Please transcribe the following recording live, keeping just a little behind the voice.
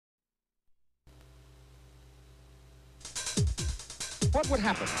What would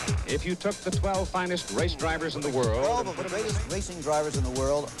happen if you took the 12 finest race drivers in the world? 12 of the greatest racing drivers in the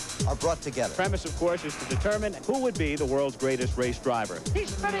world are brought together. The premise, of course, is to determine who would be the world's greatest race driver.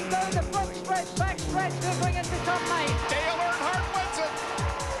 He's spinning down the front stretch, back stretch, they're bringing to top line. Dale Earnhardt wins it.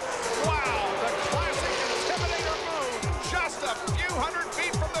 Wow, the classic Intimidator move, just a few hundred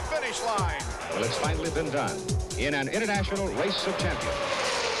feet from the finish line. Well, it's finally been done in an international race of champions.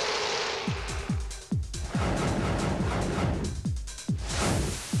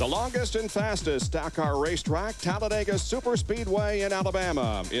 The longest and fastest stock car racetrack, Talladega Superspeedway in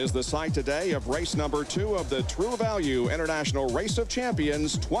Alabama, is the site today of race number 2 of the True Value International Race of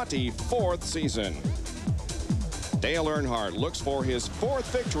Champions 24th season. Dale Earnhardt looks for his 4th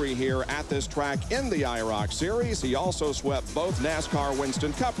victory here at this track in the IROC Series. He also swept both NASCAR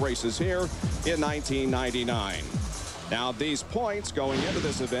Winston Cup races here in 1999. Now, these points going into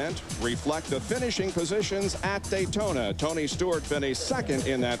this event reflect the finishing positions at Daytona. Tony Stewart finished 2nd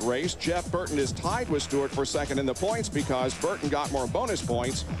in that race. Jeff Burton is tied with Stewart for 2nd in the points because Burton got more bonus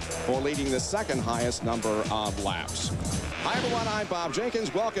points for leading the 2nd highest number of laps. Hi, everyone. I'm Bob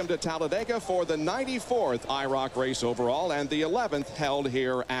Jenkins. Welcome to Talladega for the 94th IROC race overall and the 11th held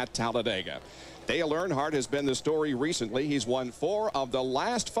here at Talladega. Dale Earnhardt has been the story recently. He's won 4 of the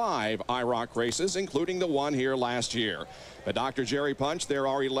last 5 IROC races, including the one here last year. But Dr. Jerry Punch, there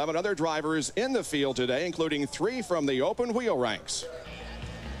are 11 other drivers in the field today, including 3 from the open wheel ranks.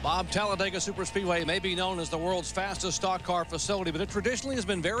 Bob, Talladega Superspeedway may be known as the world's fastest stock car facility, but it traditionally has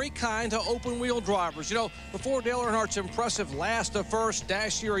been very kind to open-wheel drivers. You know, before Dale Earnhardt's impressive last to first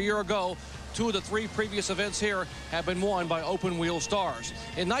dash year a year ago, 2 of the 3 previous events here have been won by open-wheel stars.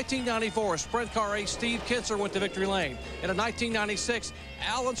 In 1994, sprint car ace Steve Kinser went to victory lane. And in 1996,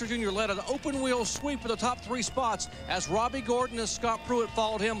 Al Unser Jr. led an open-wheel sweep for the top 3 spots as Robbie Gordon and Scott Pruitt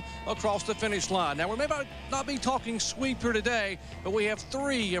followed him across the finish line. Now, we may not be talking sweep here today, but we have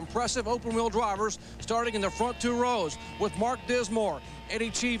 3 impressive open-wheel drivers starting in the front 2 rows with Mark Dismore, Eddie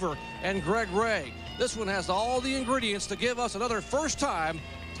Cheever, and Greg Ray. This one has all the ingredients to give us another first-time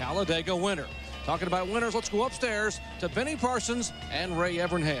Talladega winner. Talking about winners, let's go upstairs to Benny Parsons and Ray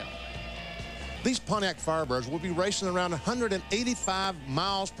Evernham. These Pontiac Firebirds will be racing around 185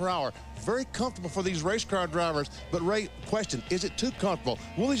 miles per hour. Very comfortable for these race car drivers. But Ray, question, is it too comfortable?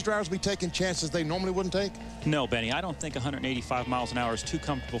 Will these drivers be taking chances they normally wouldn't take? No, Benny, I don't think 185 miles an hour is too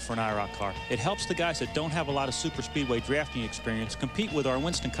comfortable for an IROC car. It helps the guys that don't have a lot of super speedway drafting experience compete with our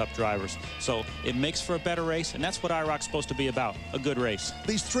Winston Cup drivers. So it makes for a better race, and that's what IROC's supposed to be about, a good race.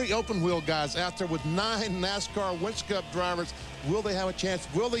 These 3 open wheel guys out there with 9 NASCAR Winston Cup drivers, will they have a chance?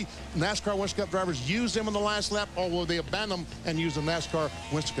 Will the NASCAR Winston Cup drivers use them in the last lap, or will they abandon them and use the NASCAR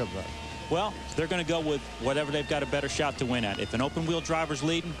Winston Cup driver? Well, they're going to go with whatever they've got a better shot to win at. If an open wheel driver's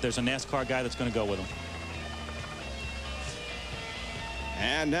leading, there's a NASCAR guy that's going to go with them.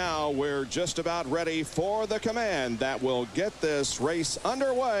 And now we're just about ready for the command that will get this race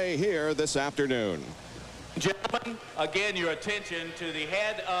underway here this afternoon. Gentlemen, again, your attention to the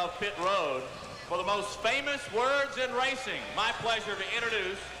head of pit road for the most famous words in racing. My pleasure to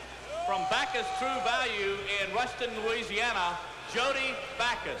introduce from Backus True Value in Ruston, Louisiana, Jody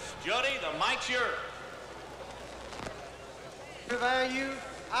Backus. Jody, the mic's yours. True Value,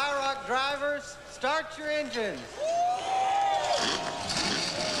 IROC drivers, start your engines.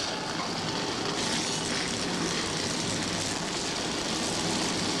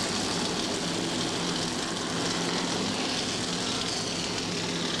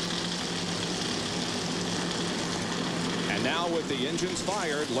 And now with the engines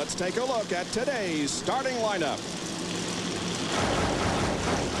fired, let's take a look at today's starting lineup.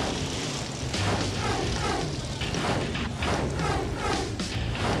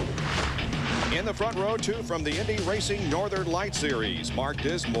 In the front row, 2 from the Indy Racing Northern Light Series. Mark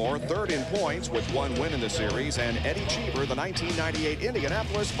Dismore, 3rd in points with 1 win in the series, and Eddie Cheever, the 1998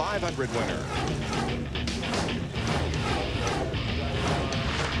 Indianapolis 500 winner.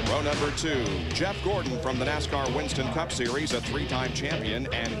 Row number 2, Jeff Gordon from the NASCAR Winston Cup Series, a 3-time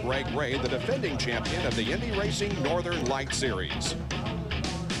champion, and Greg Ray, the defending champion of the Indy Racing Northern Light Series.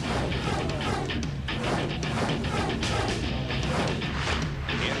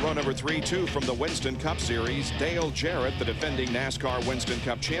 In row number 3, 2 from the Winston Cup Series, Dale Jarrett, the defending NASCAR Winston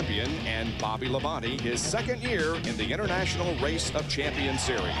Cup champion, and Bobby Labonte, his 2nd year in the International Race of Champions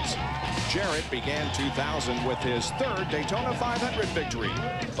Series. Jarrett began 2000 with his 3rd Daytona 500 victory.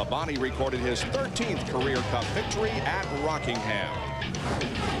 Labonte recorded his 13th career Cup victory at Rockingham.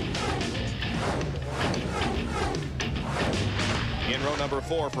 In row number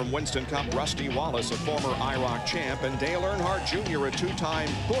 4 from Winston Cup, Rusty Wallace, a former IROC champ, and Dale Earnhardt Jr., a 2-time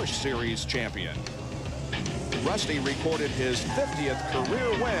Busch Series champion. Rusty recorded his 50th career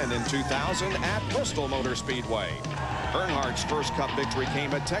win in 2000 at Bristol Motor Speedway. Earnhardt's first Cup victory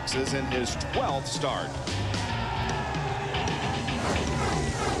came at Texas in his 12th start.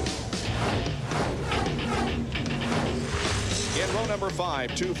 In row number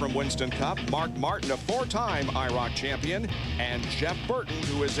 5, 2 from Winston Cup, Mark Martin, a 4-time IROC champion, and Jeff Burton,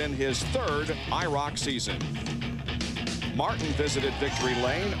 who is in his 3rd IROC season. Martin visited Victory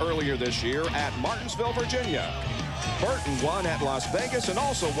Lane earlier this year at Martinsville, Virginia. Burton won at Las Vegas and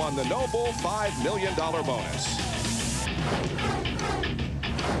also won the Noble $5 million bonus.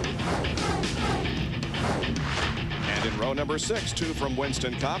 And in row number 6, 2 from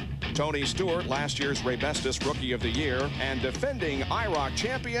Winston Cup, Tony Stewart, last year's Raybestos Rookie of the Year, and defending IROC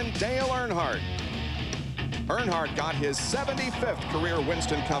champion Dale Earnhardt. Earnhardt got his 75th career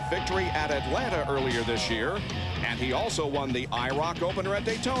Winston Cup victory at Atlanta earlier this year, and he also won the IROC opener at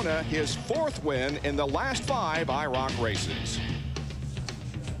Daytona, his 4th win in the last 5 IROC races.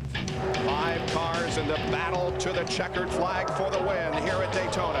 5 cars in the battle to the checkered flag for the win here at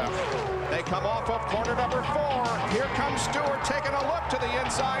Daytona. They come off of corner number 4. Here comes Stewart taking a look to the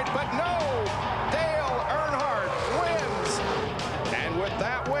inside, but no! Dale Earnhardt wins! And with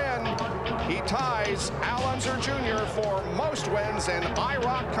that win, he ties Al Unser Jr. for most wins in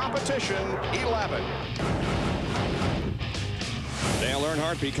IROC competition, 11. Dale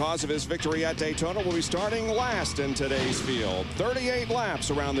Earnhardt, because of his victory at Daytona, will be starting last in today's field. 38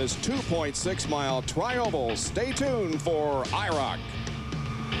 laps around this 2.6-mile tri-oval. Stay tuned for IROC.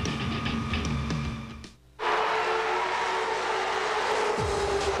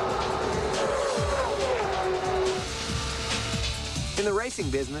 In the racing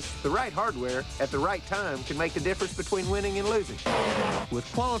business, the right hardware at the right time can make the difference between winning and losing. With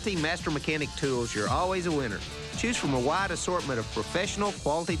quality Master Mechanic tools, you're always a winner. Choose from a wide assortment of professional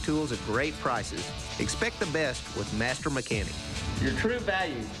quality tools at great prices. Expect the best with Master Mechanic. Your True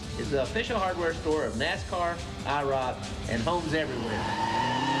Value is the official hardware store of NASCAR, IROC, and homes everywhere.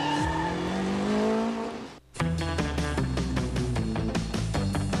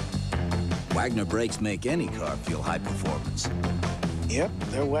 Wagner brakes make any car feel high performance. Yep,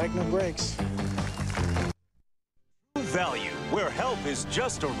 they're Wagner brakes. Value, where help is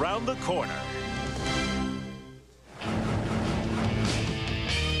just around the corner.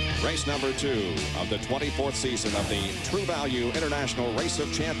 Race number 2 of the 24th season of the True Value International Race of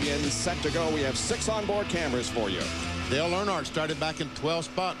Champions set to go. We have 6 onboard cameras for you. Dale Earnhardt started back in 12th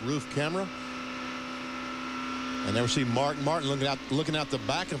spot, roof camera. And there we see Mark Martin looking out the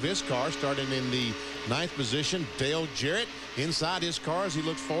back of his car, starting in the 9th position. Dale Jarrett inside his car as he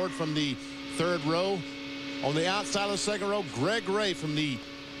looks forward from the 3rd row. On the outside of the 2nd row, Greg Ray from the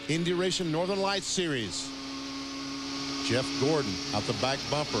Indy Racing Northern Lights Series. Jeff Gordon out the back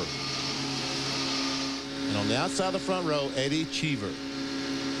bumper. And on the outside of the front row, Eddie Cheever.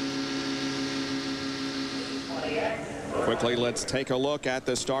 Quickly, let's take a look at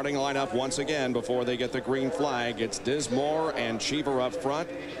the starting lineup once again before they get the green flag. It's Dismore and Cheever up front.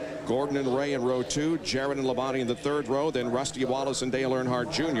 Gordon and Ray in row 2, Jarrett and Labonte in the 3rd row, then Rusty Wallace and Dale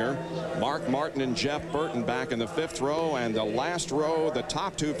Earnhardt Jr. Mark Martin and Jeff Burton back in the 5th row, and the last row, the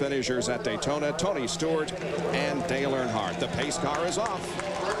top 2 finishers at Daytona, Tony Stewart and Dale Earnhardt. The pace car is off.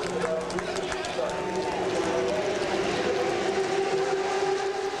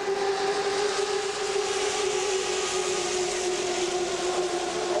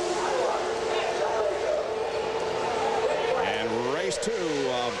 Race 2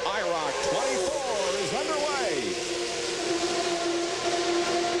 of IROC 24 is underway.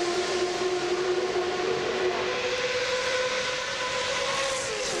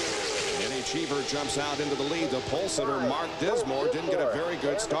 Eddie Cheever jumps out into the lead. The pole sitter, Mark Dismore, didn't get a very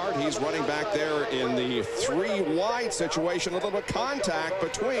good start. He's running back there in the 3 wide situation. A little bit of contact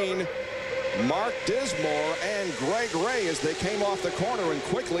between Mark Dismore and Greg Ray as they came off the corner, and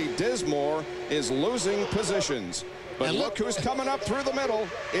quickly Dismore is losing positions. But look who's coming up through the middle.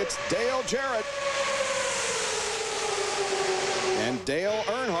 It's Dale Jarrett. And Dale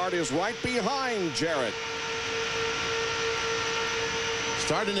Earnhardt is right behind Jarrett.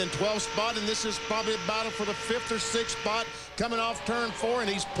 Starting in 12th spot, and this is probably a battle for the 5th or 6th spot. Coming off turn 4, and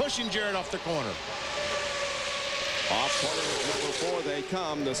he's pushing Jarrett off the corner. Off corner number 4 they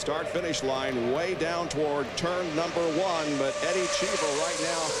come. The start-finish line way down toward turn number 1, but Eddie Cheever right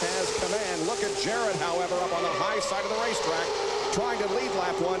now has command. Look at Jarrett, however, up on the high side of the racetrack, trying to lead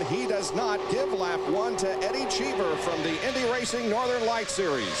lap 1. He does not. Give lap 1 to Eddie Cheever from the Indy Racing Northern Lights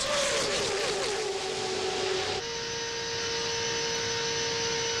Series.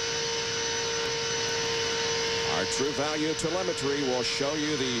 Our True Value telemetry will show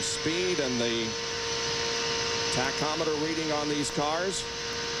you the speed and the tachometer reading on these cars.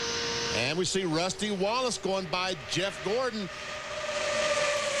 And we see Rusty Wallace going by Jeff Gordon.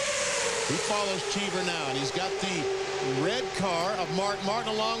 He follows Cheever now, and he's got the red car of Mark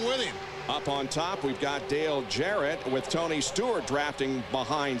Martin along with him. Up on top, we've got Dale Jarrett with Tony Stewart drafting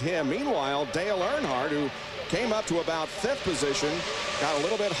behind him. Meanwhile, Dale Earnhardt, who came up to about 5th position, got a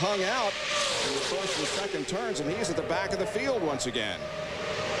little bit hung out in the first and second turns, and he's at the back of the field once again.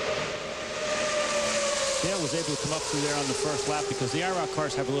 Dale was able to come up through there on the first lap because the IROC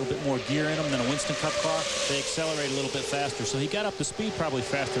cars have a little bit more gear in them than a Winston Cup car. They accelerate a little bit faster, so he got up to speed probably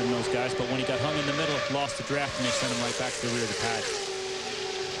faster than those guys, but when he got hung in the middle, lost the draft, and they sent him right back to the rear of the pack.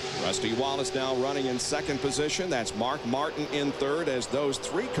 Rusty Wallace now running in 2nd position. That's Mark Martin in 3rd as those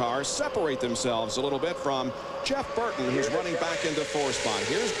 3 cars separate themselves a little bit from Jeff Burton, who's running back into 4th spot.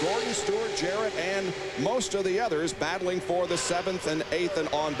 Here's Gordon, Stewart, Jarrett, and most of the others battling for the 7th and 8th and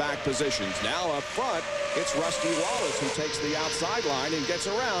on-back positions. Now up front, it's Rusty Wallace who takes the outside line and gets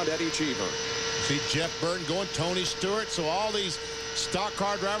around Eddie Cheever. See Jeff Burton going, Tony Stewart, so all these stock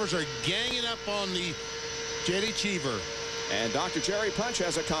car drivers are ganging up on the Eddie Cheever. And Dr. Jerry Punch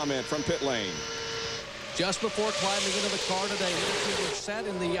has a comment from pit lane. Just before climbing into the car today, he sat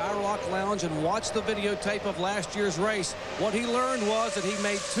in the IROC lounge and watched the videotape of last year's race. What he learned was that he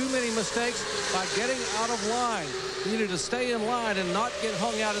made too many mistakes by getting out of line. He needed to stay in line and not get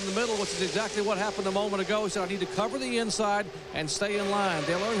hung out in the middle, which is exactly what happened a moment ago. He said, I need to cover the inside and stay in line.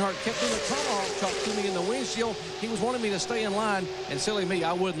 Dale Earnhardt kept doing a tomahawk chop to me in the windshield. He was wanting me to stay in line, and silly me,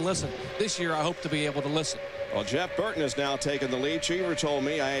 I wouldn't listen. This year, I hope to be able to listen. Well, Jeff Burton has now taken the lead. Cheever told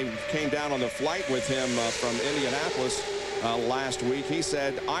me, I came down on the flight with him from Indianapolis last week. He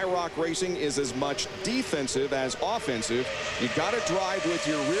said IROC racing is as much defensive as offensive. You got to drive with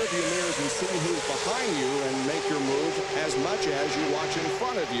your rearview mirrors and see who's behind you and make your move as much as you watch in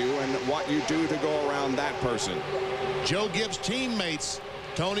front of you and what you do to go around that person. Joe Gibbs' teammates,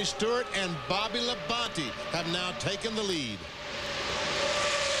 Tony Stewart and Bobby Labonte, have now taken the lead.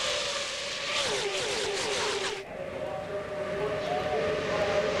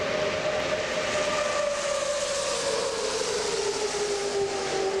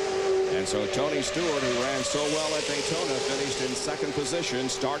 And so Tony Stewart, who ran so well at Daytona, finished in 2nd position,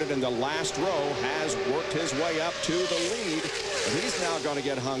 started in the last row, has worked his way up to the lead. And he's now going to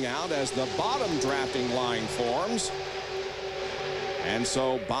get hung out as the bottom drafting line forms. And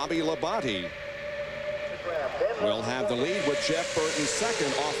so Bobby Labonte will have the lead with Jeff Burton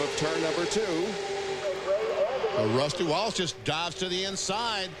 2nd off of turn number 2. Rusty Wallace just dives to the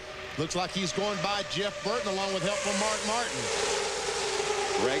inside. Looks like he's going by Jeff Burton along with help from Mark Martin.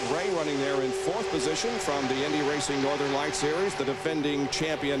 Greg Ray running there in 4th position from the Indy Racing Northern Light Series, the defending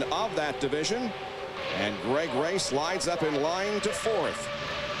champion of that division. And Greg Ray slides up in line to 4th.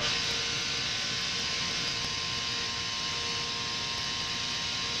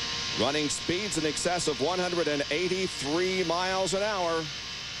 Running speeds in excess of 183 miles an hour.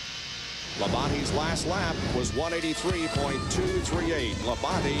 Labonte's last lap was 183.238.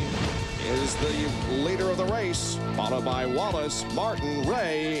 Labonte is the leader of the race, followed by Wallace, Martin,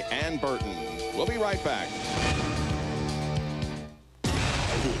 Ray, and Burton. We'll be right back.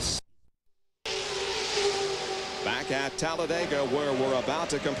 Back at Talladega, where we're about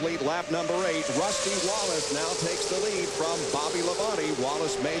to complete lap number 8, Rusty Wallace now takes the lead from Bobby Labonte.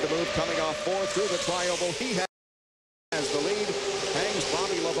 Wallace made the move coming off 4th through the tri-oval. He has the lead, hangs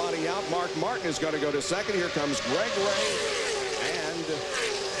Bobby Labonte out. Mark Martin is going to go to 2nd. Here comes Greg Ray and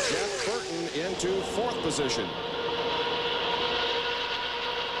Jeff Burton into 4th position.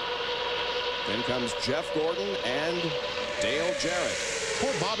 Then comes Jeff Gordon and Dale Jarrett.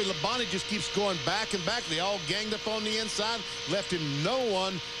 Poor Bobby Labonte just keeps going back and back. They all ganged up on the inside, left him no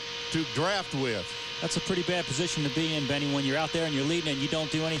one to draft with. That's a pretty bad position to be in, Benny, when you're out there and you're leading and you don't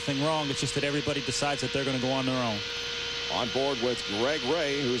do anything wrong. It's just that everybody decides that they're going to go on their own. On board with Greg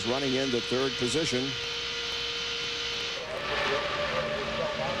Ray, who's running in the 3rd position.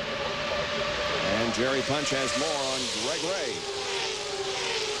 And Jerry Punch has more on Greg Ray.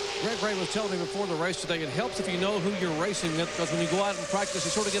 Greg Ray was telling me before the race today, it helps if you know who you're racing with, because when you go out and practice, you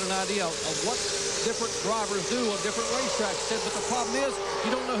sort of get an idea of what different drivers do on different racetracks. Said, but the problem is,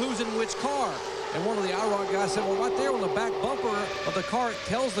 you don't know who's in which car. And one of the IROC guys said, well, right there on the back bumper of the car, it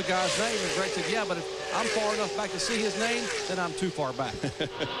tells the guy's name. And Greg said, yeah, but if I'm far enough back to see his name, then I'm too far back.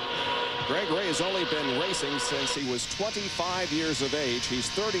 Greg Ray has only been racing since he was 25 years of age. He's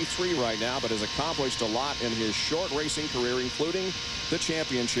 33 right now, but has accomplished a lot in his short racing career, including the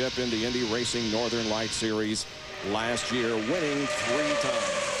championship in the Indy Racing Northern Light Series last year, winning 3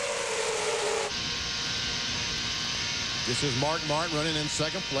 times. This is Mark Martin running in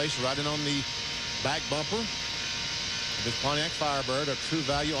 2nd place, riding on the back bumper. This Pontiac Firebird, a true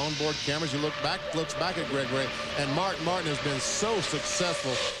value onboard cameras. You looks back at Greg Ray, and Martin has been so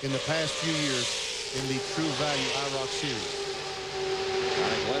successful in the past few years in the true value IROC series.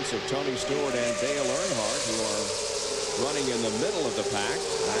 Got a glimpse of Tony Stewart and Dale Earnhardt, who are running in the middle of the pack,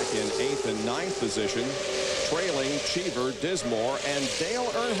 back in 8th and 9th position, trailing Cheever, Dismore, and Dale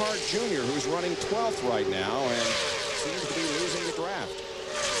Earnhardt Jr., who's running 12th right now and seems to be losing the draft.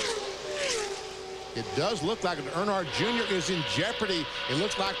 It does look like Earnhardt Jr. is in jeopardy. It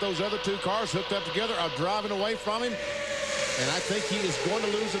looks like those other two cars hooked up together are driving away from him. And I think he is going to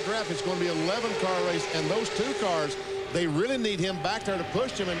lose the draft. It's going to be an 11-car race. And those two cars, they really need him back there to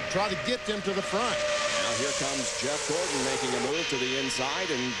push them and try to get them to the front. Now here comes Jeff Gordon making a move to the inside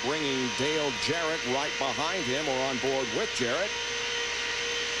and bringing Dale Jarrett right behind him or on board with Jarrett.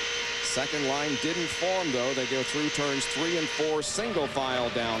 Second line didn't form, though. They go through turns 3 and 4, single file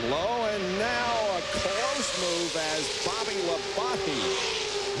down low, and now a close move as Bobby Labonte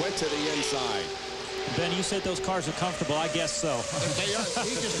went to the inside. Ben, you said those cars are comfortable. I guess so.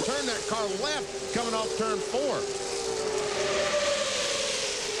 He just turned that car left coming off turn 4.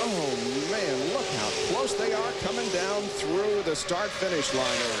 Oh, man, look how close they are coming down through the start-finish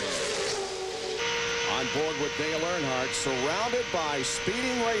line area. On board with Dale Earnhardt, surrounded by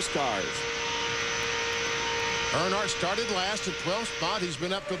speeding race cars. Earnhardt started last at 12th spot. He's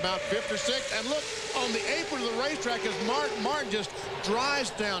been up to about 5th or 6th. And look, on the apron of the racetrack as Martin just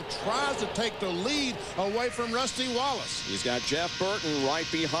drives down, tries to take the lead away from Rusty Wallace. He's got Jeff Burton right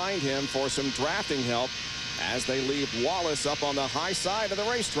behind him for some drafting help as they leave Wallace up on the high side of the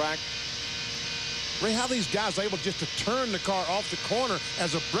racetrack. Ray, how these guys are able just to turn the car off the corner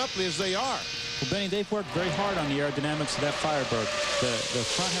as abruptly as they are. Well, Benny, they've worked very hard on the aerodynamics of that Firebird. The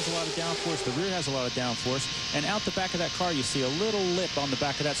front has a lot of downforce, the rear has a lot of downforce, and out the back of that car you see a little lip on the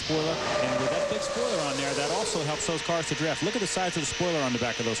back of that spoiler, and with that big spoiler on there, that also helps those cars to draft. Look at the size of the spoiler on the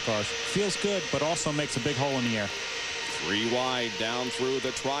back of those cars. Feels good, but also makes a big hole in the air. 3 wide down through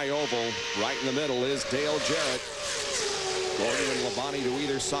the tri-oval. Right in the middle is Dale Jarrett. Gordon and Labonte to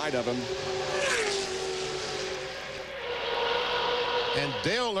either side of him. And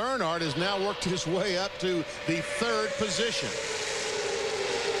Dale Earnhardt has now worked his way up to the 3rd position.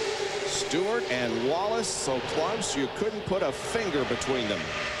 Stewart and Wallace so close you couldn't put a finger between them.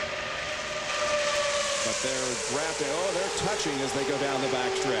 But they're drafting, they're touching as they go down the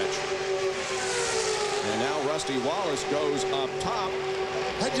backstretch. And now Rusty Wallace goes up top.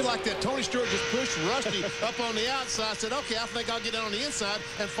 How'd you like that? Tony Stewart just pushed Rusty up on the outside, said, okay, I think I'll get down on the inside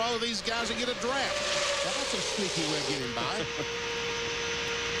and follow these guys and get a draft. Now, that's a sneaky way of getting by.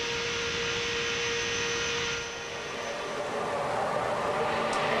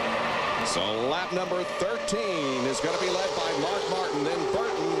 So lap number 13 is going to be led by Mark Martin, then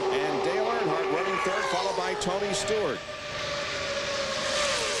Burton, and Dale Earnhardt running 3rd, followed by Tony Stewart.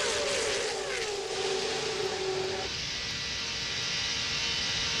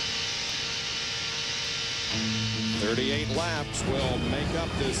 "38 laps will make up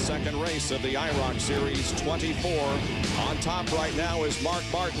this second race of the IROC Series 24. On top right now is Mark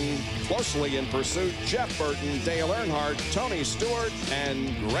Martin. Closely in pursuit, Jeff Burton, Dale Earnhardt, Tony Stewart,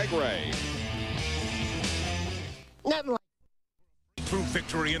 and Greg Ray. Nothing like true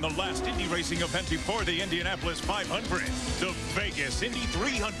victory in the last Indy racing event before the Indianapolis 500. The Vegas Indy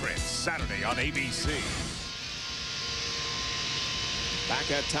 300, Saturday on ABC.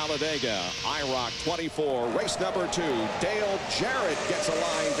 Back at Talladega, IROC 24, race number 2. Dale Jarrett gets a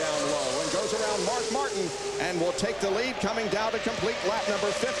line down low and goes around Mark Martin and will take the lead coming down to complete lap number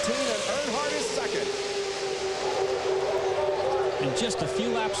 15, and Earnhardt is 2nd. And just a few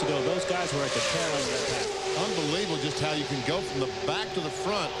laps ago, those guys were at the tail end of that pack. Unbelievable just how you can go from the back to the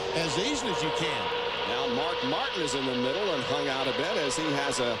front as easily as you can. Now Mark Martin is in the middle and hung out a bit as he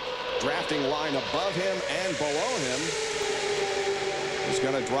has a drafting line above him and below him. He's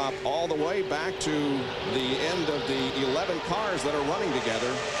going to drop all the way back to the end of the 11 cars that are running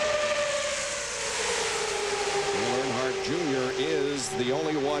together. Dale Earnhardt Jr. is the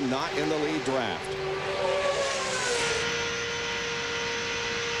only one not in the lead draft.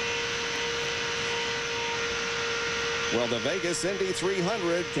 Well, the Vegas Indy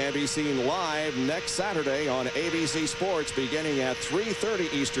 300 can be seen live next Saturday on ABC Sports beginning at 3:30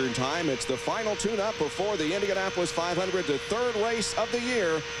 Eastern Time. It's the final tune-up before the Indianapolis 500, the 3rd race of the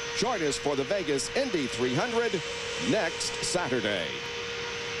year. Join us for the Vegas Indy 300 next Saturday.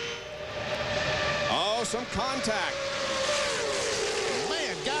 Oh, some contact.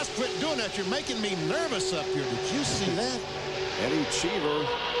 Man, guys, quit doing that. You're making me nervous up here. Did you see that? Eddie Cheever,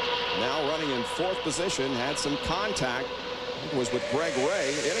 now running in 4th position, had some contact It was with Greg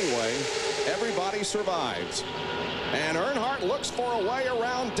Ray. Anyway, everybody survives. And Earnhardt looks for a way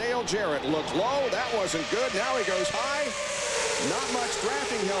around Dale Jarrett. Looked low. That wasn't good. Now he goes high. Not much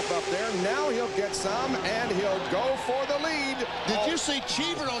drafting help up there. Now he'll get some, and he'll go for the lead. Did you see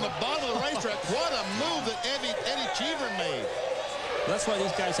Cheever on the bottom of the racetrack? What a move that Eddie Cheever made. That's why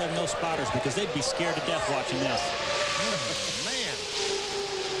these guys have no spotters, because they'd be scared to death watching this. Man.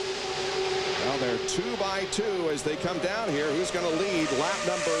 Well, they're 2 by 2 as they come down here. Who's going to lead lap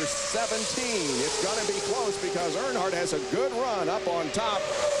number 17? It's going to be close because Earnhardt has a good run up on top,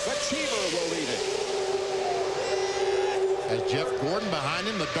 but Cheever will lead it. As Jeff Gordon behind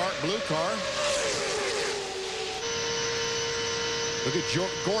him, the dark blue car. Look at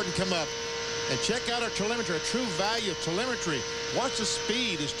Gordon come up. And check out our telemetry, a true value of telemetry. Watch the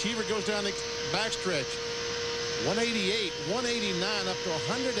speed as Cheever goes down the backstretch. 188, 189, up to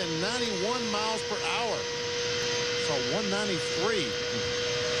 191 miles per hour. So 193.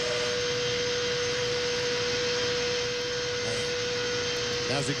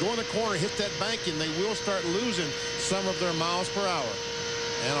 Now, as they go in the corner, hit that banking, they will start losing some of their miles per hour.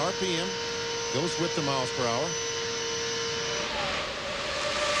 And RPM goes with the miles per hour.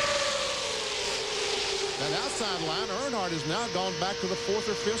 That outside line, Earnhardt has now gone back to the 4th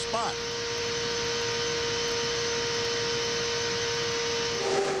or 5th spot.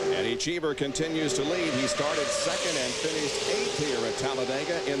 Eddie Cheever continues to lead. He started 2nd and finished 8th here at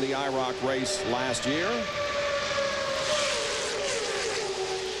Talladega in the IROC race last year.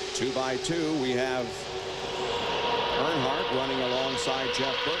 2 by 2, we have Earnhardt running alongside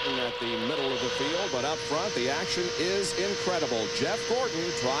Jeff Burton at the middle of the field, but up front the action is incredible. Jeff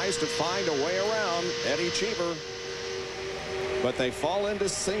Gordon tries to find a way around Eddie Cheever, but they fall into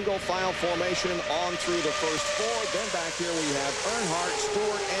single file formation on through the first 4. Then back here we have Earnhardt,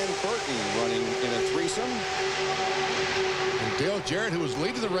 Stewart, and Burton running in a threesome. And Dale Jarrett, who was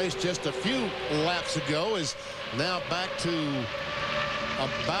leading the race just a few laps ago, is now back to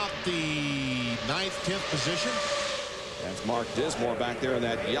about the 9th, 10th position. That's Mark Dismore back there in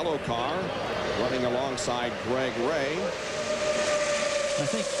that yellow car, running alongside Greg Ray. I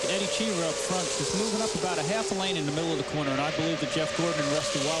think Eddie Cheever up front is moving up about a half a lane in the middle of the corner, and I believe that Jeff Gordon and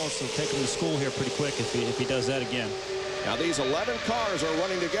Rusty Wallace will take him to school here pretty quick if he does that again. Now these 11 cars are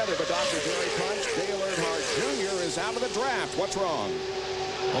running together, but Dr. Jerry Punch, Dale Earnhardt Jr. is out of the draft. What's wrong?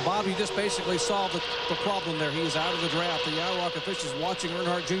 Well, Bob, you just basically solved the problem there. He is out of the draft. The IROC officials watching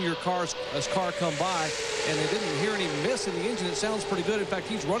Earnhardt Jr. car come by, and they didn't hear any miss in the engine. It sounds pretty good. In fact,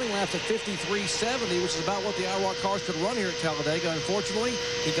 he's running laps at 53.70, which is about what the IROC cars could run here at Talladega. Unfortunately,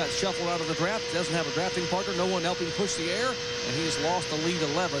 he got shuffled out of the draft. Doesn't have a drafting partner. No one helping push the air, and he's lost the lead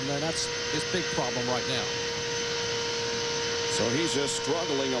 11, and that's his big problem right now. So he's just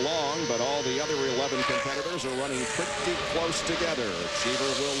struggling along, but all the other 11 competitors are running pretty close together.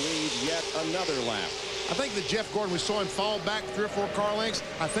 Cheever will lead yet another lap. I think that Jeff Gordon, we saw him fall back 3 or 4 car lengths.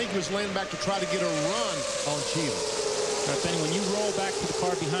 I think he was laying back to try to get a run on Cheever. Now, Benny, when you roll back to the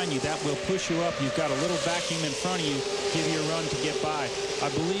car behind you, that will push you up. You've got a little vacuum in front of you, give you a run to get by. I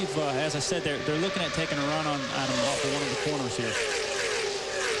believe, as I said, they're looking at taking a run on him off of one of the corners here.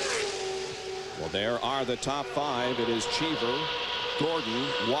 Well, there are the top 5. It is Cheever, Gordon,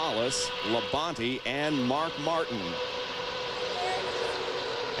 Wallace, Labonte, and Mark Martin.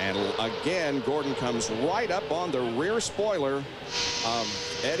 And again, Gordon comes right up on the rear spoiler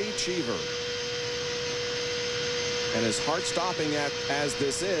of Eddie Cheever. And as heart-stopping as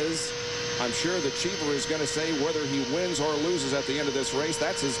this is, I'm sure that Cheever is going to say whether he wins or loses at the end of this race.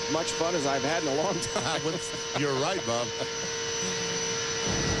 That's as much fun as I've had in a long time. You're right, Bob.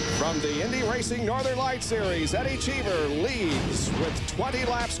 From the Indy Racing Northern Light Series, Eddie Cheever leads with 20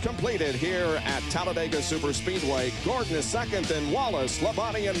 laps completed here at Talladega Superspeedway. Gordon is 2nd, then Wallace,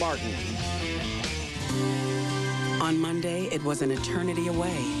 Labonte, and Martin. On Monday, it was an eternity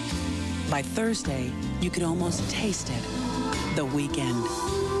away. By Thursday, you could almost taste it. The weekend,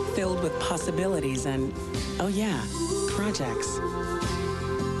 filled with possibilities and, oh yeah, projects.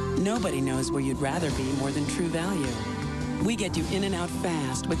 Nobody knows where you'd rather be more than True Value. We get you in and out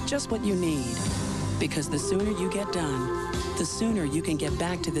fast with just what you need. Because the sooner you get done, the sooner you can get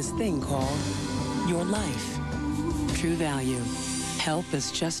back to this thing called your life. True Value. Help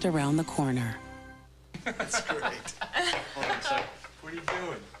is just around the corner. That's great. Hold on a sec. What are you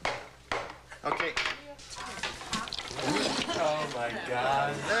doing? Okay. Oh my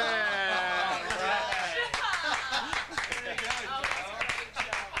God.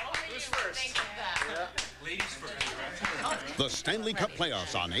 Who's first? Ladies first. The Stanley Cup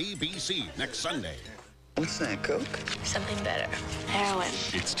Playoffs on ABC next Sunday. What's that, Coke? Something better. Heroin.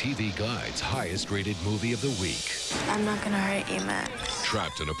 It's TV Guide's highest-rated movie of the week. I'm not gonna hurt you, Max.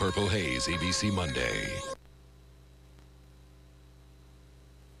 Trapped in a Purple Haze, ABC Monday.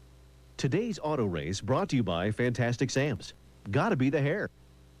 Today's auto race brought to you by Fantastic Sam's. Gotta be the hair.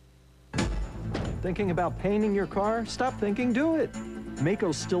 Thinking about painting your car? Stop thinking, do it.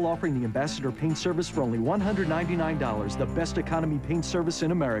 Maaco's still offering the Ambassador Paint Service for only $199, the best economy paint service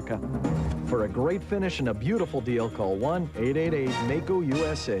in America. For a great finish and a beautiful deal, call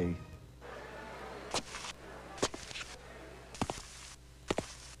 1-888-MAACO-USA.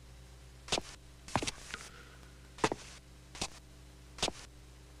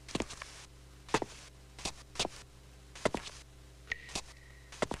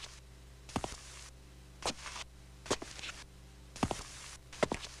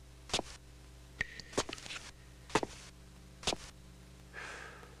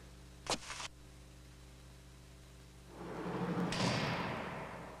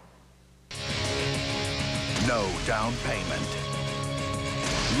 No down payment.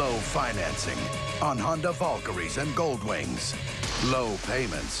 Low financing on Honda Valkyries and Goldwings. Low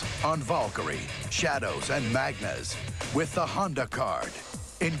payments on Valkyrie, Shadows, and Magnas with the Honda card.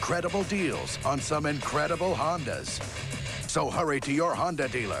 Incredible deals on some incredible Hondas. So hurry to your Honda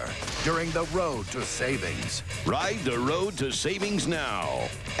dealer during the road to savings. Ride the road to savings now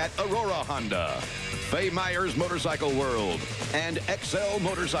at Aurora Honda, Faye Myers Motorcycle World, and XL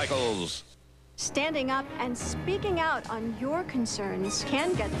Motorcycles. Standing up and speaking out on your concerns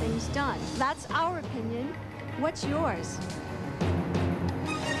can get things done. That's our opinion. What's yours?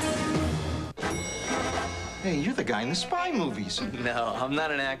 Hey, you're the guy in the spy movies. No, I'm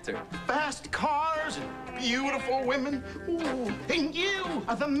not an actor. Fast cars and beautiful women. Ooh, and you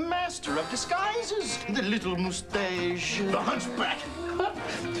are the master of disguises. The little mustache. The hunchback.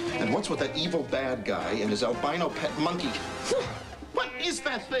 And what's with that evil bad guy and his albino pet monkey? What is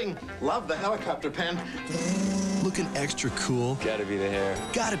that thing? Love the helicopter pen. Looking extra cool. Gotta be the hair.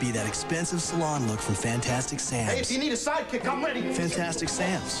 Gotta be that expensive salon look from Fantastic Sam's. Hey, if you need a sidekick, I'm ready. Fantastic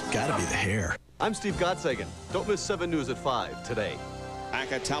Sam's. Gotta be the hair. I'm Steve Gottsagen. Don't miss 7 News at 5 today.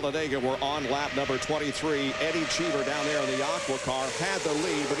 Back at Talladega, we're on lap number 23. Eddie Cheever down there in the Aqua car had the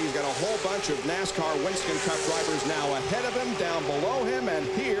lead, but he's got a whole bunch of NASCAR Winston Cup drivers now ahead of him, down below him, and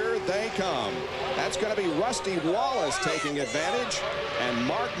here they come. That's going to be Rusty Wallace taking advantage, and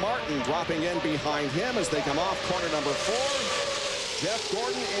Mark Martin dropping in behind him as they come off corner number 4. Jeff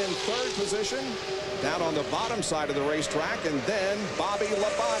Gordon in 3rd position, down on the bottom side of the racetrack, and then Bobby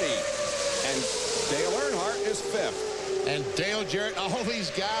Labonte. And Dale Earnhardt is 5th. And Dale Jarrett, all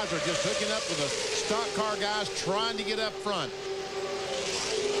these guys are just hooking up with the stock car guys trying to get up front.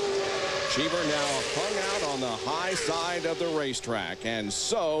 Cheever now hung out on the high side of the racetrack, and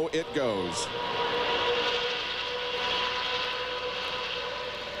so it goes.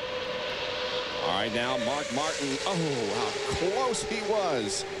 All right, now Mark Martin. Oh, how close he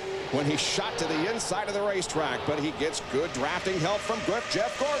was when he shot to the inside of the racetrack, but he gets good drafting help from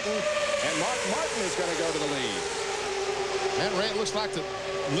Jeff Gordon, and Mark Martin is going to go to the lead. That Ray, looks like the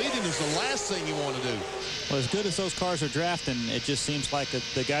leading is the last thing you want to do. Well, as good as those cars are drafting, it just seems like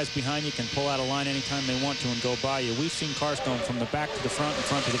the guys behind you can pull out a line anytime they want to and go by you. We've seen cars going from the back to the front and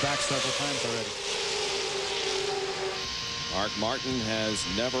front to the back several times already. Mark Martin has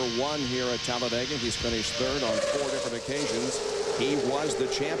never won here at Talladega. He's finished 3rd on 4 different occasions. He was the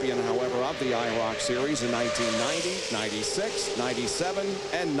champion, however, of the IROC Series in 1990, 96, 97,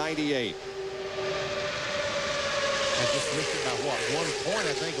 and 98. I just missed it by, what, 1 point,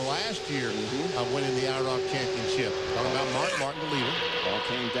 I think, last year of winning the IROC championship. Talking about Mark Martin, the leader. All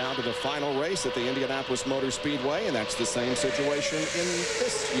came down to the final race at the Indianapolis Motor Speedway, and that's the same situation in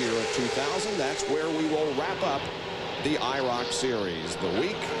this year of 2000. That's where we will wrap up the IROC Series, the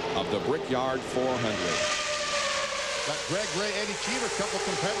week of the Brickyard 400. Got Greg Ray, Eddie Cheever, a couple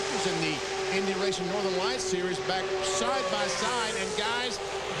competitors in the Indy Racing Northern Lights Series back side by side. And guys,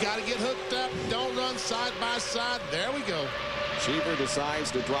 got to get hooked up. Don't run side by side. There we go. Cheever decides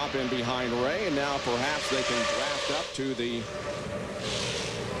to drop in behind Ray, and now perhaps they can draft up to the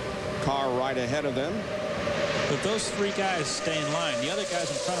car right ahead of them. But those 3 guys stay in line. The other guys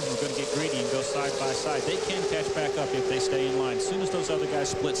in front of them are going to get greedy and go side by side. They can catch back up if they stay in line as soon as those other guys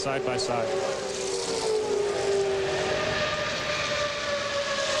split side by side.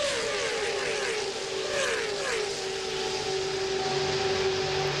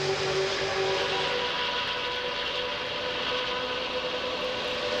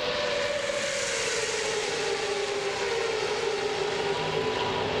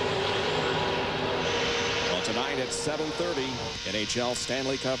 Tonight at 7:30, NHL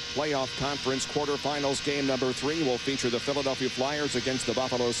Stanley Cup Playoff Conference quarterfinals game number 3 will feature the Philadelphia Flyers against the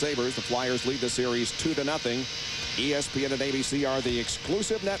Buffalo Sabres. The Flyers lead the series 2-0. ESPN and ABC are the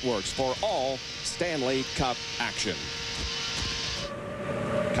exclusive networks for all Stanley Cup action.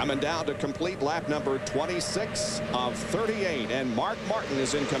 Coming down to complete lap number 26 of 38, and Mark Martin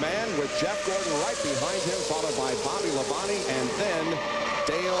is in command with Jeff Gordon right behind him, followed by Bobby Labonte and then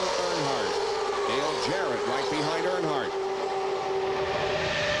Dale Earnhardt. Dale Jarrett right behind Earnhardt.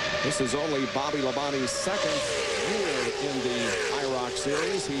 This is only Bobby Labonte's second year in the IROC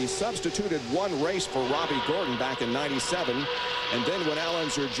series. He substituted one race for Robbie Gordon back in '97. And then when Al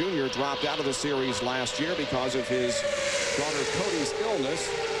Unser Jr. dropped out of the series last year because of his daughter Cody's illness,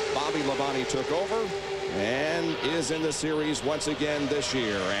 Bobby Labonte took over and is in the series once again this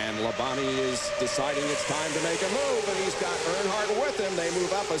year. And Labonte is deciding it's time to make a move, and he's got Earnhardt with him. They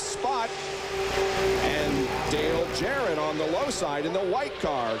move up a spot, and Dale Jarrett on the low side in the white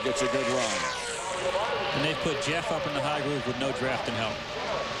car gets a good run. And they've put Jeff up in the high groove with no drafting help.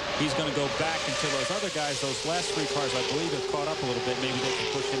 He's going to go back until those other guys, those last 3 cars, I believe, have caught up a little bit. Maybe they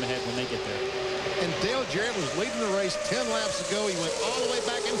can push him ahead when they get there. And Dale Jarrett was leading the race 10 laps ago. He went all the way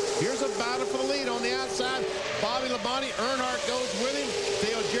back in. Here's a battle for the lead on the outside. Bobby Labonte, Earnhardt goes with him.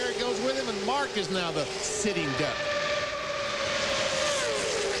 Dale Jarrett goes with him, and Mark is now the sitting duck.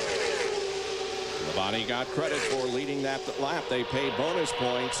 Labonte got credit for leading that lap. They pay bonus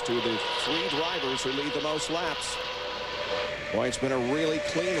points to the 3 drivers who lead the most laps. Boy, it's been a really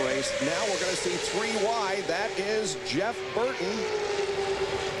clean race. Now we're going to see 3 wide. That is Jeff Burton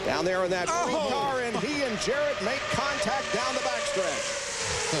down there in that blue car, and he and Jarrett make contact down the backstretch.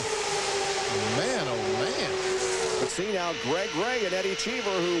 Man, oh man. But see now, Greg Ray and Eddie Cheever,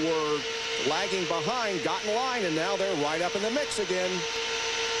 who were lagging behind, got in line, and now they're right up in the mix again.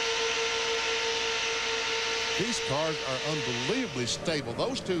 These cars are unbelievably stable.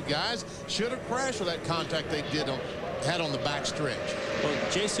 Those 2 guys should have crashed with that contact they had on the back stretch. Well,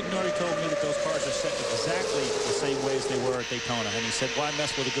 Jay Signori told me that those cars are set exactly the same way as they were at Daytona. And he said, why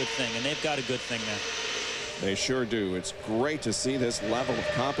mess with a good thing? And they've got a good thing now. They sure do. It's great to see this level of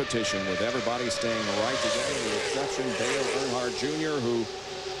competition with everybody staying right together. The exception, Dale Earnhardt Jr., who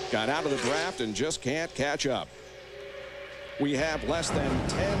got out of the draft and just can't catch up. We have less than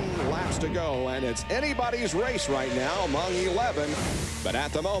 10 laps to go, and it's anybody's race right now among 11. But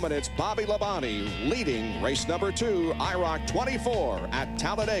at the moment, it's Bobby Labonte leading race number 2, IROC 24 at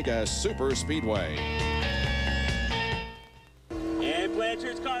Talladega Superspeedway. And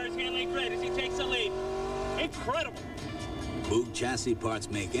Blanchard's car is handling great as he takes the lead. Incredible. Moog chassis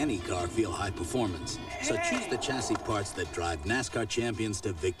parts make any car feel high performance. So choose the chassis parts that drive NASCAR champions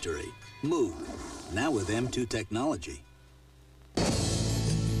to victory. Moog, now with M2 technology.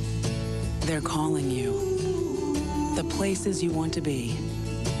 They're calling you. The places you want to be.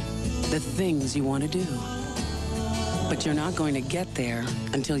 The things you want to do. But you're not going to get there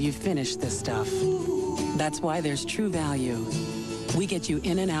until you finish this stuff. That's why there's True Value. We get you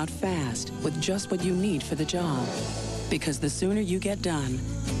in and out fast with just what you need for the job. Because the sooner you get done,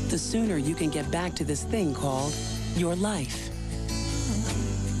 the sooner you can get back to this thing called your life.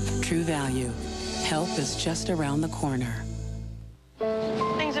 True Value. Help is just around the corner.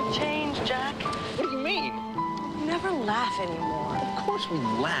 Things have changed, Jack. What do you mean? We never laugh anymore. Of course we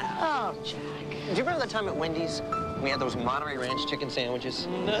laugh. Oh, Jack. Do you remember that time at Wendy's? We had those Monterey Ranch chicken sandwiches.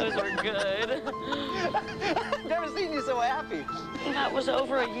 Those were good. I've never seen you so happy. That was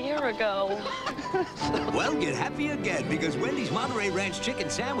over a year ago. Well, get happy again because Wendy's Monterey Ranch chicken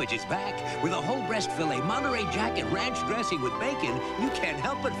sandwich is back. With a whole breast filet, Monterey Jack, and ranch dressing with bacon, you can't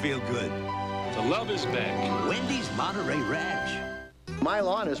help but feel good. The love is back. Wendy's Monterey Ranch. My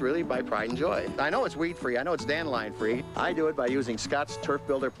lawn is really by pride and joy. I know it's weed-free. I know it's dandelion-free. I do it by using Scott's Turf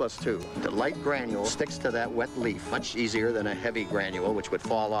Builder Plus 2. The light granule sticks to that wet leaf much easier than a heavy granule, which would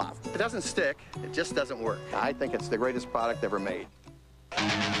fall off. It doesn't stick. It just doesn't work. I think it's the greatest product ever made.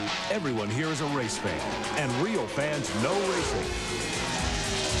 Everyone here is a race fan, and real fans know racing.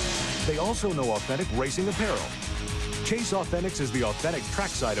 They also know authentic racing apparel. Chase Authentics is the authentic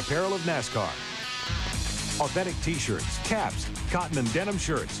trackside apparel of NASCAR. Authentic t-shirts, caps, cotton and denim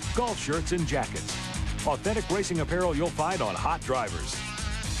shirts, golf shirts, and jackets. Authentic racing apparel you'll find on hot drivers.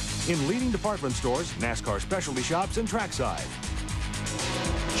 In leading department stores, NASCAR specialty shops, and trackside.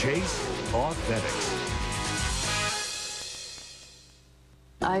 Chase Authentics.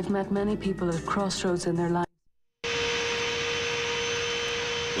 I've met many people at crossroads in their lives.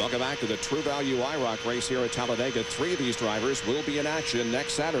 Welcome back to the True Value IROC race here at Talladega. 3 of these drivers will be in action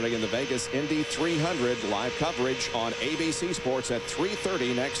next Saturday in the Vegas Indy 300. Live coverage on ABC Sports at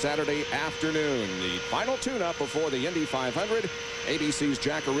 3:30 next Saturday afternoon. The final tune-up before the Indy 500. ABC's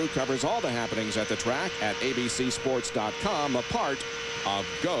Jack Arute covers all the happenings at the track at abcsports.com, a part of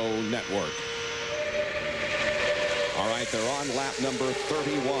Go Network. All right, they're on lap number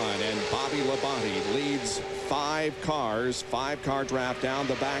 31, and Bobby Labonte leads 5 cars, 5-car draft down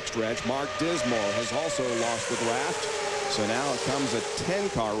the backstretch. Mark Dismore has also lost the draft. So now it comes a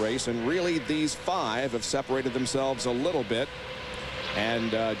 10-car race, and really these 5 have separated themselves a little bit.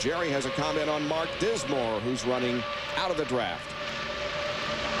 And Jerry has a comment on Mark Dismore, who's running out of the draft.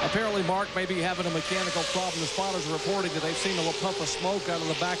 Apparently, Mark may be having a mechanical problem. The spotters are reporting that they've seen a little puff of smoke out of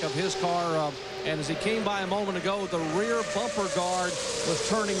the back of his car. And as he came by a moment ago, the rear bumper guard was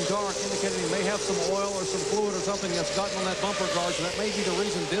turning dark, indicating he may have some oil or some fluid or something that's gotten on that bumper guard. So that may be the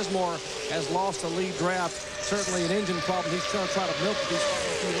reason Dismore has lost the lead draft. Certainly an engine problem. He's going to try to milk these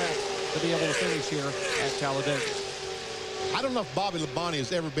final few laps to be able to finish here at Talladega. I don't know if Bobby Labonte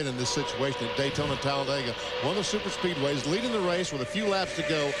has ever been in this situation at Daytona, Talladega. One of the super speedways, leading the race with a few laps to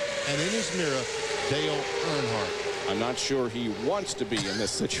go, and in his mirror, Dale Earnhardt. I'm not sure he wants to be in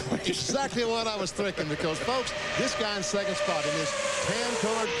this situation. Exactly what I was thinking, because, folks, this guy in second spot in this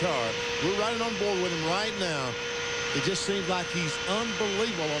tan-colored car, we're riding on board with him right now. It just seems like he's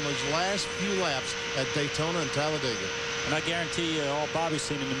unbelievable on those last few laps at Daytona and Talladega. And I guarantee you all Bobby's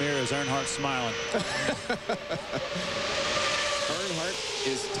seen in the mirror is Earnhardt smiling. Earnhardt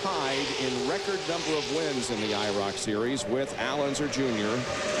is tied in record number of wins in the IROC series with Al Unser Jr.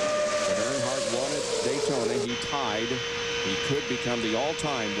 When Earnhardt won at Daytona, he tied. He could become the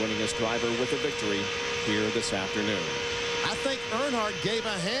all-time winningest driver with a victory here this afternoon. I think Earnhardt gave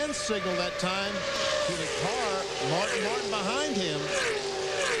a hand signal that time to the car, Martin behind him.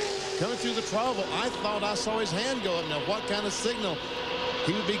 Coming through the trouble, I thought I saw his hand go up. Now, what kind of signal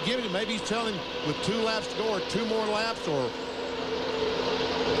he would be giving him? Maybe he's telling him with 2 laps to go or 2 more laps, or...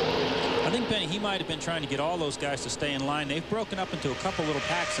 I think, Benny, he might have been trying to get all those guys to stay in line. They've broken up into a couple little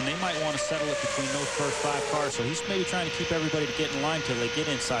packs, and they might want to settle it between those first 5 cars. So he's maybe trying to keep everybody to get in line till they get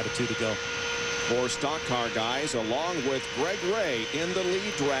inside of 2 to go. 4 stock car guys, along with Greg Ray in the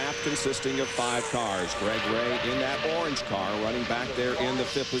lead draft consisting of 5 cars. Greg Ray in that orange car running back there in the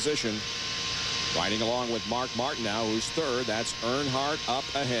 5th position. Riding along with Mark Martin now, who's 3rd. That's Earnhardt up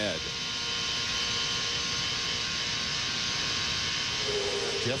ahead.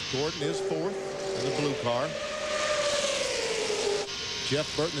 Jeff Gordon is 4th in the blue car.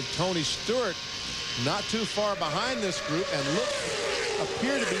 Jeff Burton and Tony Stewart not too far behind this group, and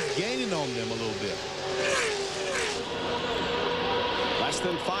appear to be gaining on them a little bit. Less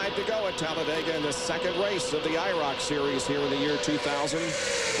than 5 to go at Talladega in the 2nd race of the IROC series here in the year 2000.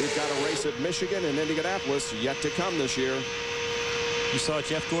 We've got a race at Michigan and Indianapolis yet to come this year. You saw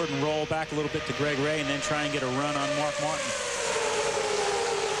Jeff Gordon roll back a little bit to Greg Ray and then try and get a run on Mark Martin.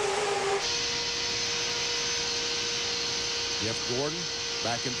 Jeff Gordon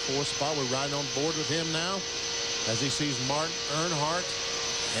back in 4th spot. We're riding on board with him now as he sees Martin Earnhardt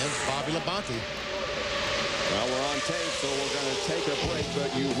and Bobby Labonte. Well, we're on tape, so we're going to take a break,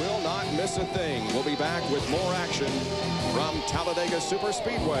 but you will not miss a thing. We'll be back with more action from Talladega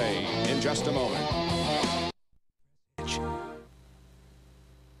Superspeedway in just a moment.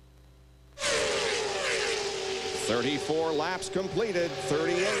 34 laps completed,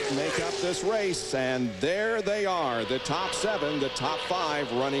 38 make up this race, and there they are, the top 7, the top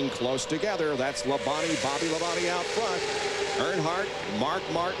 5 running close together. That's Labonte, Bobby Labonte out front. Earnhardt, Mark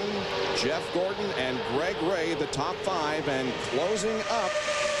Martin, Jeff Gordon, and Greg Ray, the top 5, and closing up,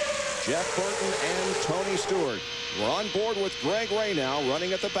 Jeff Burton and Tony Stewart. We're on board with Greg Ray now,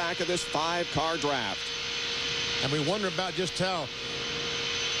 running at the back of this 5-car draft. And we wonder about just how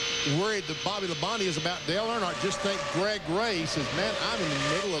worried that Bobby Labonte is about Dale Earnhardt. Just think Greg Ray says, man, I'm in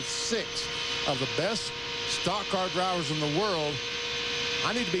the middle of 6 of the best stock car drivers in the world.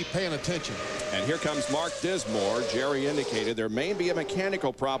 I need to be paying attention. And here comes Mark Dismore. Jerry indicated there may be a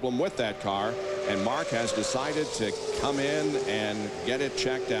mechanical problem with that car, and Mark has decided to come in and get it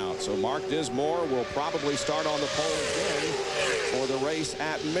checked out. So Mark Dismore will probably start on the pole again for the race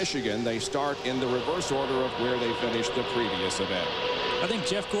at Michigan. They start in the reverse order of where they finished the previous event. I think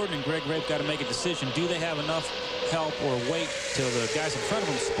Jeff Gordon and Greg Ray have got to make a decision. Do they have enough help, or wait till the guys in front of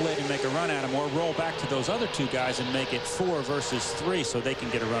them split and make a run at them, or roll back to those other 2 guys and make it 4 versus 3 so they can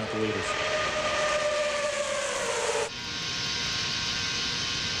get a run at the leaders?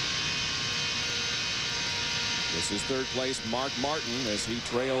 This is 3rd place Mark Martin as he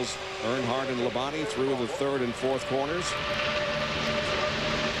trails Earnhardt and Labonte through the 3rd and 4th corners.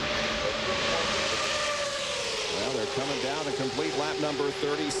 coming down to complete lap number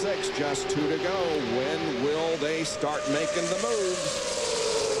 36. Just 2 to go. When will they start making the moves?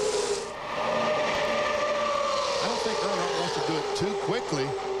 I don't think Earnhardt wants to do it too quickly,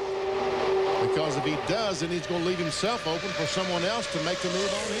 because if he does, then he's going to leave himself open for someone else to make the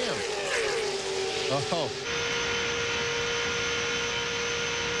move on him. Oh.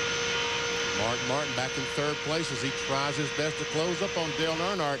 Mark Martin back in third place as he tries his best to close up on Dale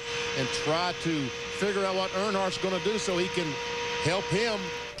Earnhardt and try to figure out what Earnhardt's going to do so he can help him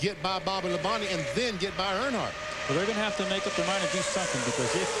get by Bobby Labonte and then get by Earnhardt. Well, they're going to have to make up their mind to do something,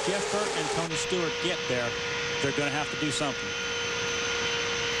 because if Jeff Burton and Tony Stewart get there, they're going to have to do something.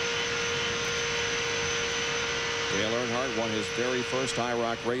 Dale Earnhardt won his very first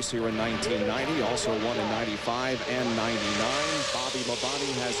IROC race here in 1990, also won in 95 and 99. Bobby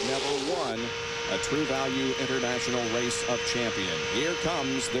Labonte has never won a True Value International Race of Champion. Here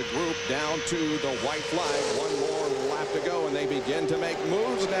comes the group down to the white flag. One more lap to go, and they begin to make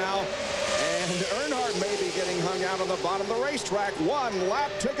moves now. And Earnhardt may be getting hung out on the bottom of the racetrack. 1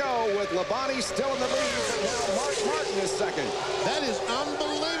 lap to go with Labonte still in the lead. And now Mark Martin is second. That is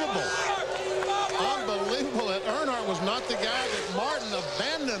unbelievable. Unbelievable that Earnhardt was not the guy that Martin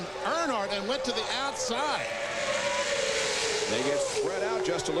abandoned Earnhardt and went to the outside. They get spread out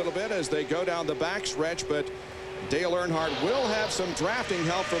just a little bit as they go down the backstretch, but Dale Earnhardt will have some drafting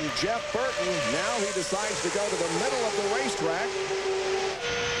help from Jeff Burton. Now he decides to go to the middle of the racetrack.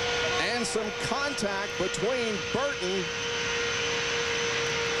 And some contact between Burton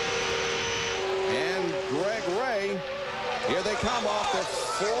and Greg Ray. Here they come off the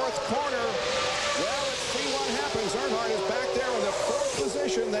 4th corner. Well, let's see what happens. Earnhardt is back there in the 4th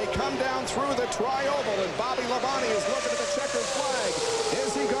position. They come down through the tri-oval, and Bobby Labonte is looking at the checkered flag.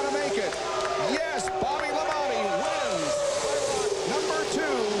 Is he going to make it? Yes, Bobby Labonte wins number 2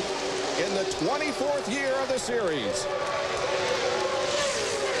 in the 24th year of the series.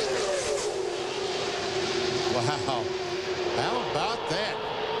 Wow. How about that?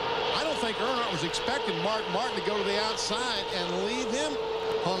 I don't think Earnhardt was expecting Mark Martin to go to the outside and leave him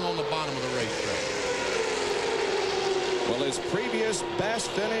hung on the bottom of the racetrack. Well, his previous best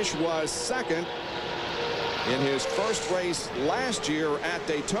finish was second in his first race last year at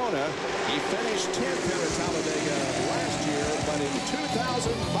Daytona. He finished 10th here at Talladega last year, but in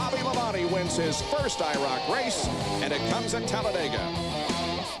 2000, Bobby Labonte wins his first IROC race, and it comes at Talladega.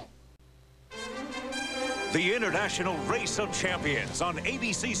 The International Race of Champions on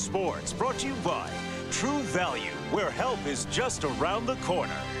ABC Sports, brought to you by True Value, where help is just around the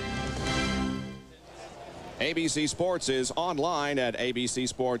corner. ABC Sports is online at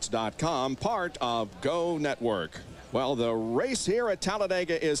abcsports.com, part of Go Network. Well, the race here at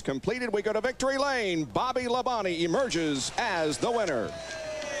Talladega is completed. We go to victory lane. Bobby Labonte emerges as the winner.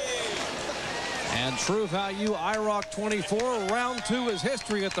 And True Value IROC 24, round 2 is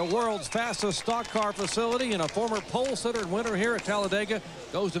history at the world's fastest stock car facility, and a former pole sitter and winner here at Talladega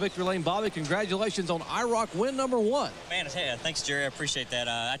goes to victory lane. Bobby, congratulations on IROC win number 1. Man, thanks, Jerry. I appreciate that.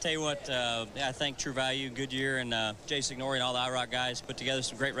 I tell you what, I thank True Value, Goodyear, and Jay Signori and all the IROC guys put together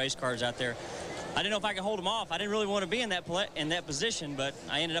some great race cars out there. I didn't know if I could hold them off. I didn't really want to be in that position, but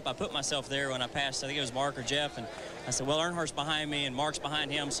I put myself there when I passed. I think it was Mark or Jeff, and I said, well, Earnhardt's behind me and Mark's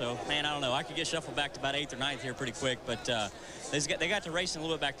behind him, so, man, I don't know. I could get shuffled back to about 8th or 9th here pretty quick, but they got to racing a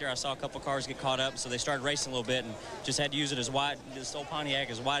little bit back there. I saw a couple of cars get caught up, so they started racing a little bit and just had to use it as wide, this old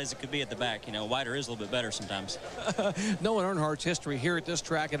Pontiac, as wide as it could be at the back. You know, wider is a little bit better sometimes. Knowing Earnhardt's history here at this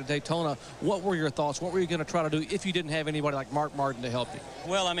track at Daytona, what were your thoughts? What were you going to try to do if you didn't have anybody like Mark Martin to help you?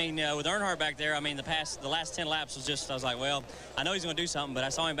 Well, I mean, with Earnhardt back there, I mean, the last 10 laps was just, I was like, well, I know he's going to do something, but I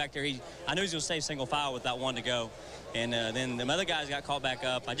saw him back there. I knew he was going to stay single file with that 1 to go. And then the other guys got caught back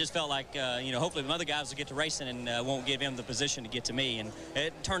up. I just felt like, you know, hopefully the other guys will get to racing and won't give him the position to get to me. And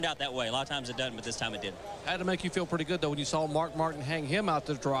it turned out that way. A lot of times it doesn't, but this time it did. Had to make you feel pretty good, though, when you saw Mark Martin hang him out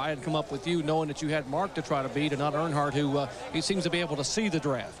to dry and come up with you, knowing that you had Mark to try to beat and not Earnhardt, who he seems to be able to see the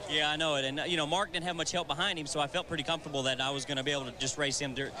draft. Yeah, I know it. And, you know, Mark didn't have much help behind him, so I felt pretty comfortable that I was going to be able to just race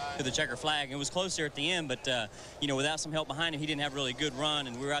him to the checker flag. It was close there at the end, but, you know, without some help behind him, he didn't have really a good run.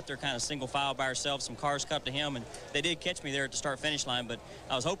 And we were out there kind of single file by ourselves. Some cars cut up to him, and they did catch me there at the start-finish line, but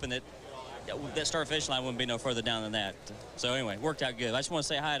I was hoping that start-finish line wouldn't be no further down than that. So anyway, it worked out good. I just want to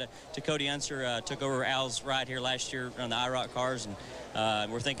say hi to Cody Unser. Took over Al's ride here last year on the IROC cars,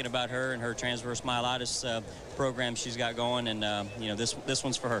 and we're thinking about her and her transverse myelitis program she's got going, and you know, this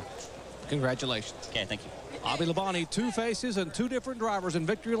one's for her. Congratulations. Okay, thank you. Bobby Labonte, 2 faces and 2 different drivers in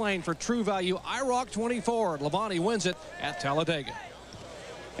victory lane for True Value IROC 24. Labonte wins it at Talladega.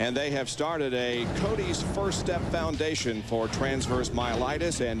 And they have started a Cody's First Step Foundation for transverse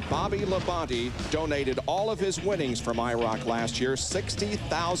myelitis, and Bobby Labonte donated all of his winnings from IROC last year,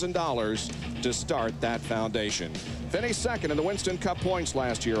 $60,000, to start that foundation. Finished second in the Winston Cup points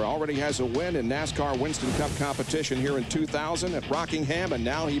last year. Already has a win in NASCAR Winston Cup competition here in 2000 at Rockingham, and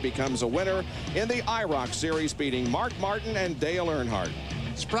now he becomes a winner in the IROC Series, beating Mark Martin and Dale Earnhardt.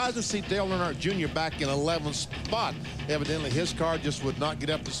 Surprised to see Dale Earnhardt Jr. back in 11th spot. Evidently, his car just would not get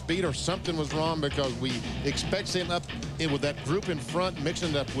up to speed, or something was wrong, because we expect him up in with that group in front, mixing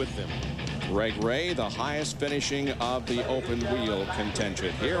it up with them. Greg Ray, the highest finishing of the open wheel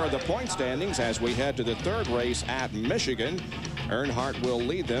contention. Here are the point standings as we head to the third race at Michigan. Earnhardt will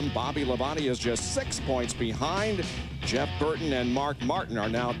lead them. Bobby Labonte is just 6 points behind. Jeff Burton and Mark Martin are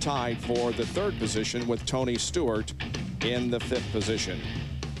now tied for the third position, with Tony Stewart in the 5th position.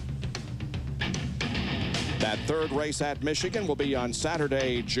 That third race at Michigan will be on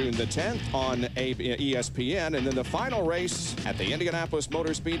Saturday, June the 10th on ESPN, and then the final race at the Indianapolis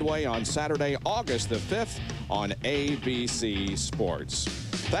Motor Speedway on Saturday, August the 5th on ABC Sports.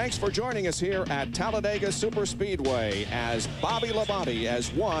 Thanks for joining us here at Talladega Superspeedway as Bobby Labonte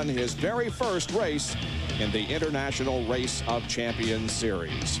has won his very first race in the International Race of Champions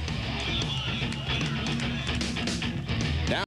Series.